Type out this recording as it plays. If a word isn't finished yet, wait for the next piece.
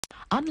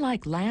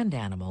Unlike land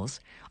animals,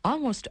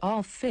 almost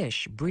all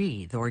fish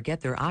breathe or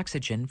get their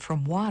oxygen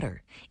from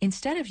water.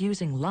 Instead of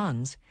using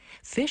lungs,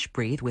 fish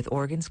breathe with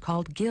organs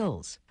called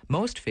gills.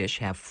 Most fish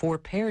have 4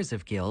 pairs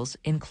of gills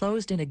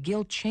enclosed in a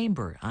gill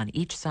chamber on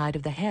each side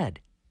of the head.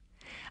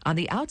 On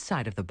the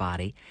outside of the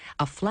body,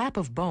 a flap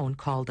of bone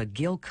called a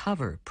gill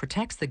cover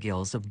protects the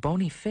gills of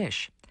bony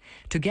fish.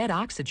 To get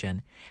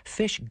oxygen,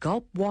 fish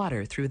gulp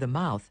water through the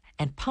mouth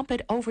and pump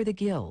it over the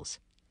gills.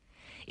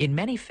 In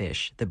many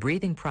fish, the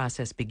breathing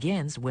process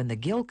begins when the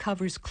gill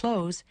covers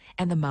close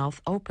and the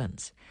mouth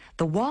opens.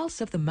 The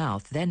walls of the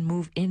mouth then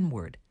move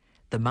inward.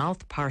 The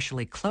mouth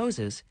partially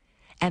closes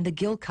and the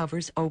gill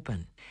covers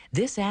open.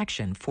 This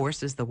action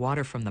forces the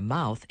water from the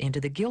mouth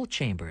into the gill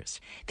chambers.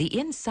 The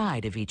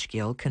inside of each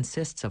gill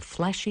consists of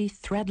fleshy,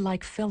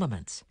 thread-like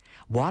filaments.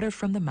 Water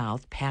from the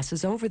mouth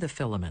passes over the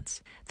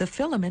filaments. The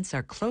filaments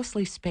are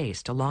closely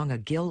spaced along a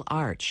gill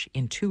arch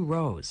in 2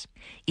 rows.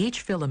 Each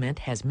filament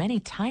has many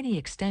tiny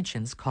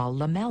extensions called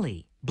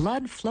lamellae.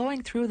 Blood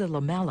flowing through the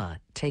lamella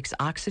takes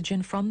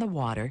oxygen from the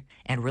water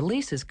and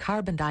releases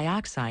carbon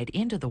dioxide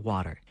into the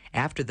water.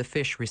 After the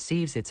fish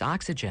receives its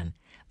oxygen,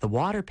 the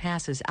water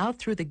passes out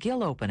through the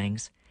gill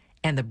openings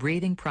and the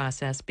breathing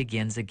process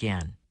begins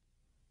again.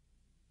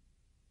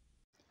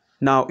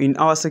 Now, in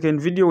our second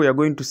video, we are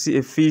going to see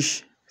a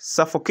fish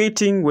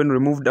suffocating when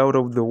removed out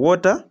of the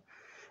water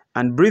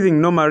and breathing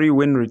normally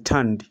when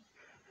returned,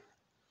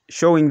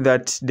 showing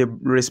that the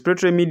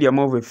respiratory medium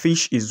of a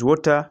fish is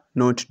water,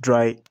 not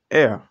dry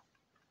air.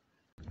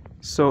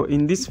 So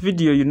in this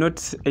video, you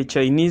note a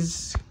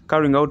Chinese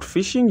carrying out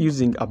fishing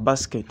using a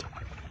basket.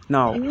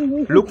 Now,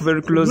 look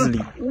very closely.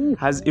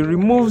 As he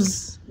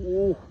removes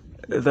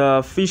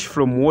the fish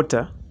from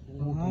water,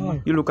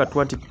 you look at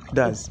what it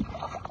does.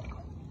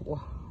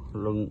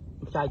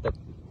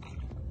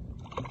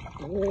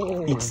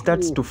 It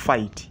starts to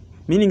fight,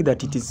 meaning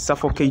that it is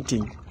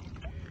suffocating.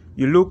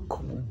 You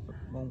look,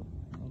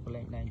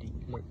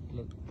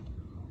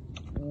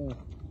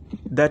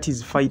 that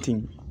is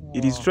fighting.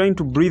 It is trying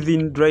to breathe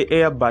in dry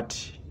air,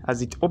 but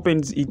as it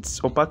opens its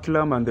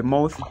operculum and the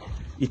mouth,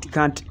 it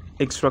can't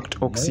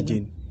extract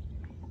oxygen.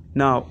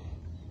 Now,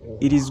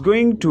 it is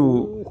going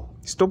to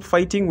stop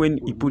fighting when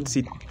he puts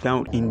it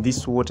down in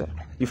this water.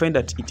 You find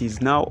that it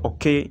is now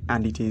okay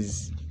and it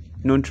is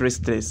not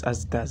restless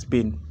as it has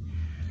been.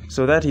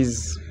 So that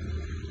is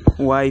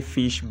why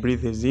fish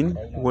breathes in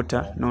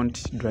water, not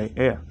dry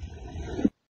air.